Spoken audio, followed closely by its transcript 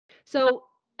So,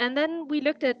 and then we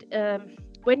looked at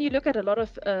when you look at a lot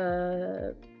of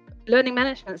learning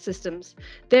management systems,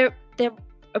 they're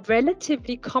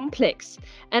relatively complex,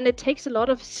 and it takes a lot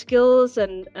of skills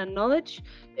and knowledge,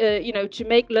 to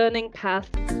make learning paths.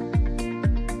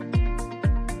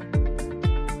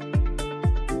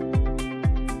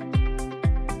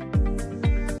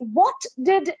 What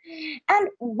did and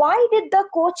why did the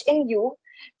coach in you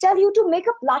tell you to make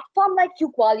a platform like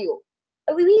uQualio?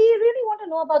 We really want to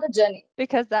know about the journey.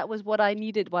 Because that was what I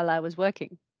needed while I was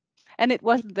working, and it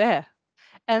wasn't there.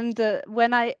 And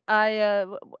when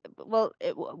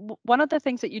one of the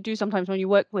things that you do sometimes when you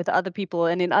work with other people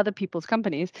and in other people's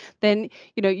companies, then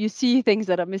you see things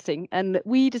that are missing. And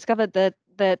we discovered that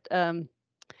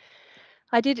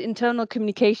I did internal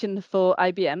communication for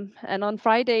IBM, and on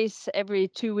Fridays every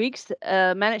 2 weeks,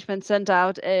 management sent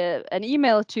out an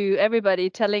email to everybody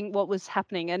telling what was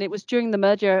happening. And it was during the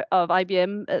merger of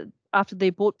IBM. After they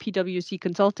bought PwC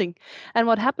Consulting. And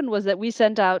what happened was that we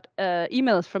sent out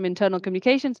emails from internal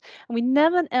communications, and we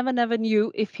never knew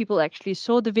if people actually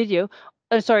saw the video,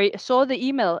 saw the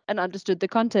email and understood the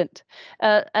content.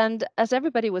 And as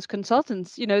everybody was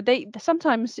consultants, they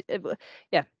sometimes,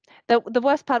 yeah. The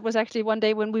worst part was actually one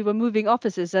day when we were moving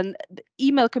offices, and the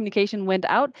email communication went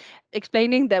out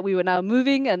explaining that we were now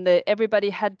moving, and everybody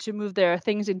had to move their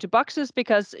things into boxes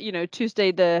because,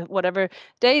 Tuesday, the whatever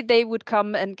day, they would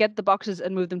come and get the boxes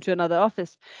and move them to another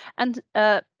office. And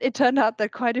it turned out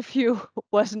that quite a few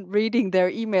wasn't reading their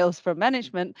emails from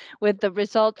management, with the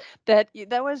result that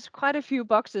there was quite a few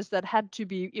boxes that had to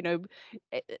be,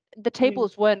 the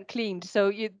tables weren't cleaned, so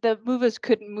the movers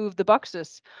couldn't move the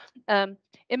boxes.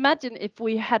 Imagine if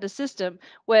we had a system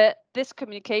where this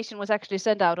communication was actually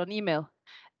sent out on email,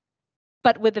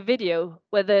 but with a video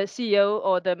where the CEO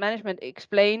or the management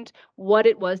explained what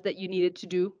it was that you needed to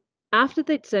do. After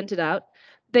they'd sent it out,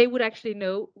 they would actually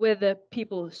know whether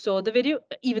people saw the video,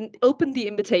 even opened the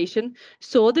invitation,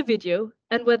 saw the video,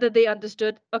 and whether they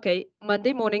understood, okay,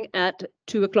 Monday morning at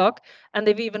 2 o'clock, and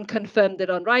they've even confirmed it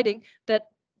on writing that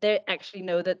they actually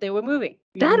know that they were moving.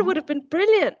 That would have been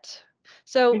brilliant.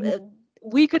 So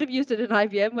we could have used it in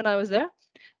IBM when I was there.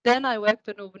 Then I worked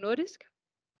for Novo Nordisk,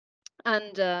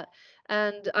 and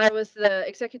I was the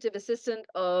executive assistant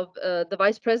of the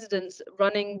vice presidents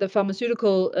running the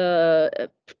pharmaceutical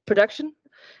production.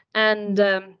 And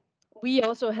we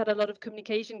also had a lot of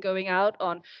communication going out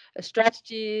on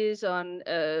strategies, on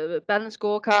balance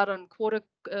scorecard, on quarter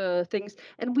things.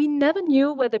 And we never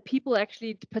knew whether people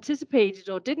actually participated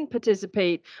or didn't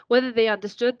participate, whether they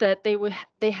understood that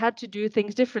they had to do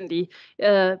things differently.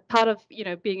 Part of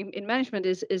being in management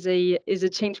is a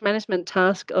change management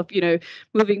task of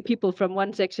moving people from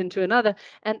one section to another,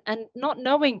 and not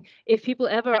knowing if people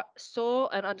ever saw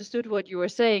and understood what you were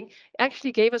saying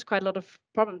actually gave us quite a lot of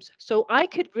problems. So I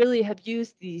could really have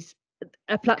used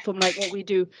a platform like what we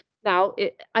do now.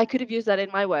 I could have used that in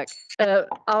my work.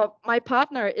 My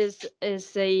partner is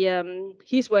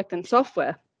he's worked in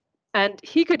software, and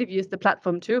he could have used the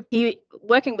platform too.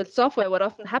 Working with software, what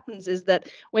often happens is that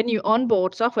when you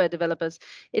onboard software developers,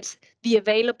 it's the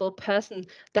available person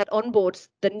that onboards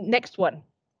the next one.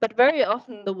 But very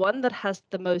often the one that has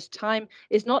the most time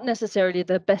is not necessarily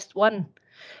the best one.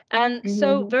 And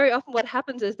so very often what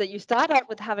happens is that you start out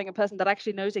with having a person that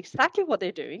actually knows exactly what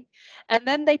they're doing, and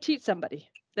then they teach somebody.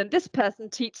 Then this person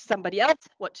teaches somebody else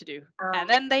what to do, and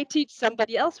then they teach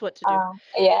somebody else what to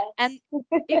do. Yes. And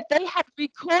if they had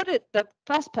recorded the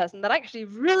first person that actually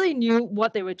really knew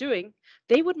what they were doing,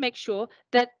 they would make sure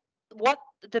that what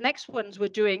the next ones were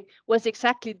doing was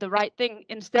exactly the right thing,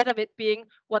 instead of it being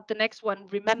what the next one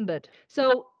remembered.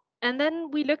 So, and then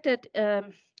we looked at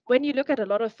when you look at a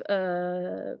lot of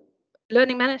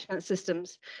learning management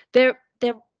systems, they're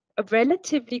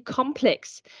relatively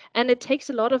complex, and it takes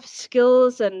a lot of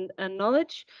skills and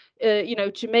knowledge,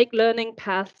 to make learning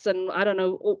paths, and I don't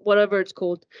know, whatever it's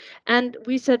called. And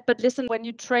we said, but listen, when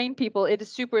you train people, it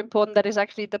is super important that it's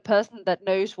actually the person that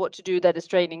knows what to do that is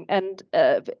training. And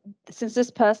since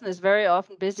this person is very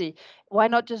often busy, why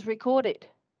not just record it?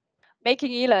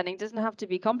 Making e-learning doesn't have to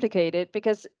be complicated,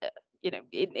 because you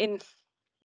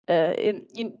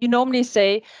normally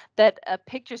say that a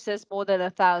picture says more than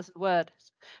 1,000 words,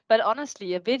 but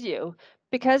honestly, a video,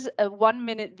 because a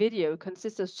 1-minute video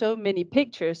consists of so many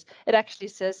pictures, it actually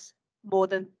says more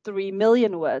than 3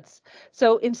 million words.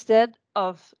 So instead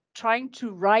of trying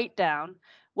to write down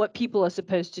what people are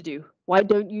supposed to do, why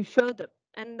don't you show them?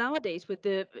 And nowadays, with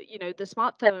the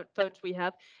smartphones we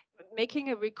have, making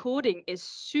a recording is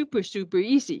super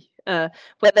easy. Whether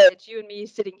it's you and me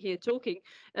sitting here talking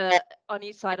on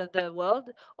each side of the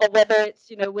world, or whether it's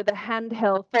with a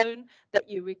handheld phone that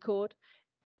you record.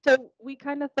 So we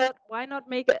kind of thought, why not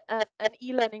make an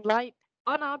e-learning light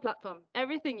on our platform?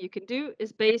 Everything you can do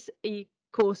is base a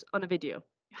course on a video.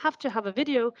 You have to have a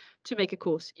video to make a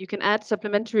course. You can add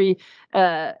supplementary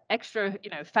extra,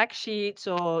 fact sheets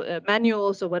or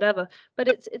manuals or whatever, but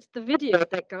it's the video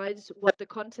that guides what the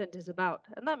content is about.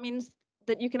 And that means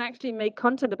that you can actually make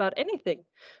content about anything.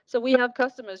 So we have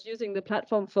customers using the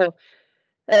platform for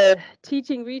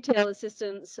teaching retail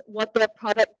assistants what their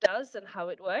product does and how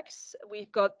it works.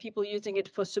 We've got people using it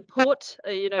for support,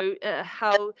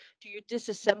 how do you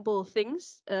disassemble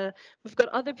things? We've got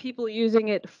other people using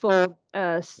it for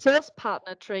sales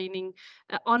partner training,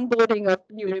 onboarding of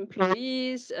new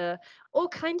employees, all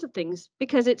kinds of things,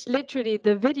 because it's literally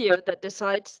the video that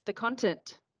decides the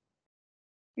content.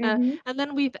 And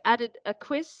then we've added a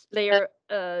quiz layer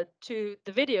to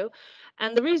the video.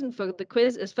 And the reason for the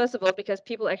quiz is, first of all, because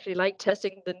people actually like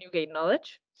testing the new gain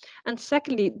knowledge. And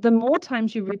secondly, the more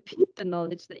times you repeat the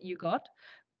knowledge that you got,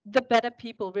 the better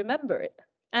people remember it.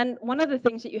 And one of the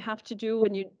things that you have to do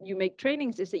when you make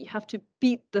trainings is that you have to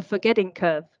beat the forgetting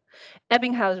curve.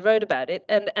 Ebbinghaus wrote about it.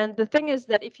 And the thing is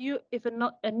that if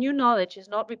a new knowledge is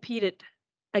not repeated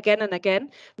again and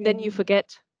again, then you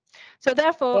forget. So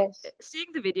therefore, seeing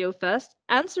the video first,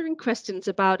 answering questions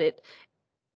about it,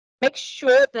 make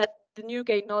sure that the new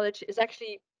gain knowledge is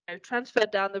actually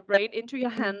transferred down the brain into your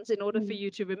hands in order for you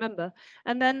to remember.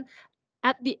 And then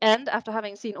at the end, after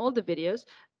having seen all the videos,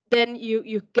 then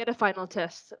you get a final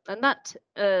test. And that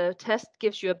test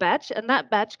gives you a badge, and that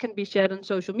badge can be shared on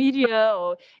social media,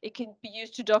 or it can be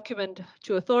used to document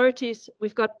to authorities.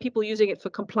 We've got people using it for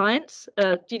compliance,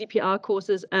 GDPR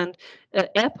courses, and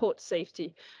airport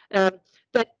safety,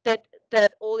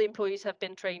 that all the employees have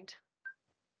been trained.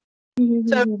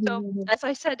 So as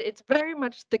I said, it's very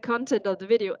much the content of the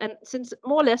video. And since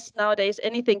more or less nowadays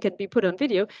anything can be put on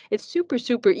video, it's super,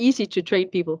 super easy to train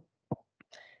people.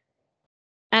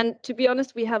 And to be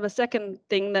honest, we have a second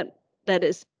thing that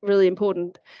is really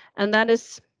important. And that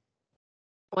is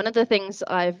one of the things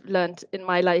I've learned in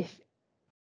my life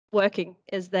working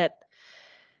is that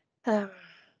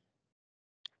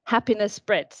happiness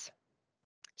spreads.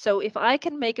 So if I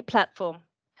can make a platform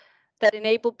that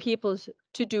enable people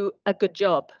to do a good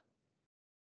job,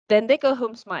 then they go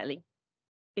home smiling.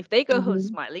 If they go home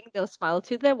smiling, they'll smile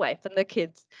to their wife and their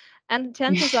kids. And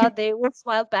chances are they will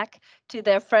smile back to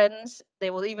their friends. They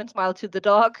will even smile to the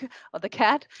dog or the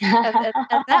cat. And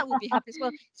that will be happy as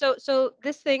well. So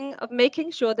this thing of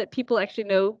making sure that people actually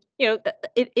know,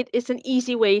 that it is an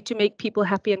easy way to make people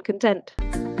happy and content.